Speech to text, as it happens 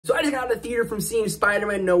So I just got out of the theater from seeing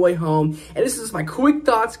Spider-Man No Way Home, and this is my quick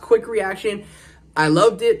thoughts, quick reaction. I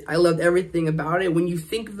loved it. I loved everything about it. When you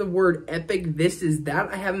think of the word epic, this is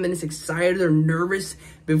that. I haven't been this excited or nervous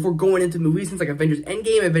before going into movies since like Avengers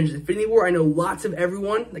Endgame, Avengers Infinity War. I know lots of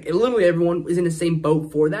everyone, like literally everyone is in the same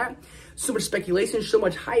boat for that. So much speculation, so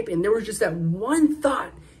much hype, and there was just that one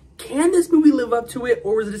thought. Can this movie live up to it,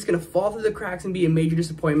 or is it just going to fall through the cracks and be a major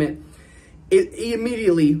disappointment? It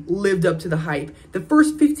immediately lived up to the hype. The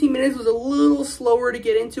first 15 minutes was a little slower to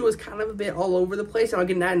get into. It was kind of a bit all over the place. And I'll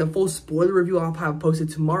get into that in the full spoiler review I'll have posted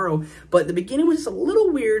tomorrow. But the beginning was just a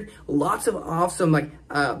little weird. Lots of awesome, like,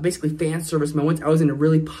 basically fan service moments. I was in a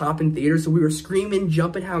really poppin' theater, so we were screaming,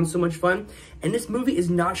 jumping, having so much fun. And this movie is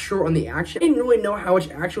not short on the action. I didn't really know how much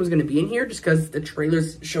action was going to be in here just because the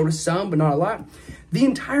trailers showed us some, but not a lot. The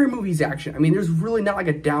entire movie's action. I mean, there's really not like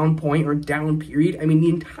a down point or a down period. I mean, the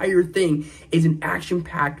entire thing is an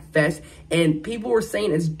action-packed fest, and people were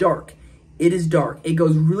saying it's dark. It is dark. It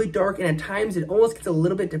goes really dark, and at times it almost gets a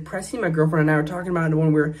little bit depressing. My girlfriend and I were talking about it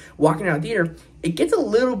when we were walking out of the theater. It gets a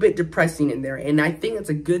little bit depressing in there, and I think that's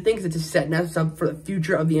a good thing because it's just setting us up for the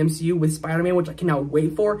future of the MCU with Spider-Man, which I cannot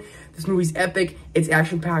wait for. This movie's epic. It's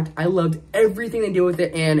action-packed. I loved everything they did with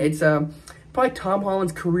it, and it's probably Tom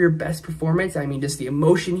Holland's career best performance. I mean, just the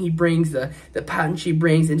emotion he brings, the punch he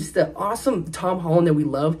brings, and just the awesome Tom Holland that we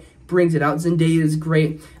love brings it out. Zendaya is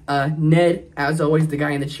great. Ned, as always, the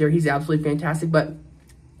guy in the chair, he's absolutely fantastic. But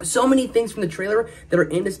so many things from the trailer that are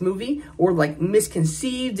in this movie were like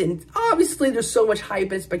misconceived, and obviously there's so much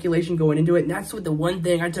hype and speculation going into it. And that's what the one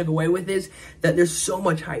thing I took away with is that there's so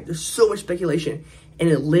much hype, there's so much speculation. And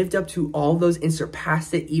it lived up to all those and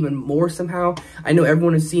surpassed it even more somehow. I know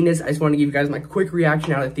everyone has seen this. I just want to give you guys my quick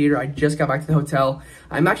reaction out of the theater. I just got back to the hotel.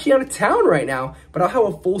 I'm actually out of town right now, but I'll have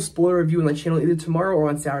a full spoiler review on the channel either tomorrow or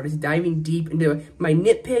on Saturday, just diving deep into my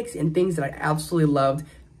nitpicks and things that I absolutely loved.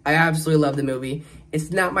 I absolutely love the movie. It's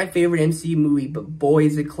not my favorite MCU movie, but boy,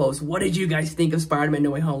 is it close. What did you guys think of Spider-Man No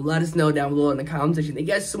Way Home? Let us know down below in the comment section. Thank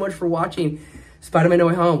you guys so much for watching Spider-Man No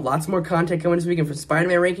Way Home. Lots more content coming this weekend, from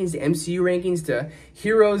Spider-Man rankings to MCU rankings to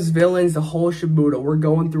heroes, villains, the whole shaboodle. We're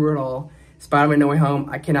going through it all. Spider-Man No Way Home.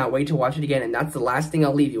 I cannot wait to watch it again, and that's the last thing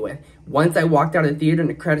I'll leave you with. Once I walked out of the theater and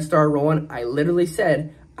the credits started rolling, I literally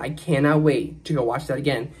said, I cannot wait to go watch that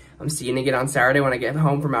again. I'm seeing it again on Saturday when I get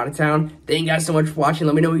home from out of town. Thank you guys so much for watching.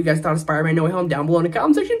 Let me know what you guys thought of Spider-Man No Way Home down below in the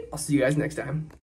comment section. I'll see you guys next time.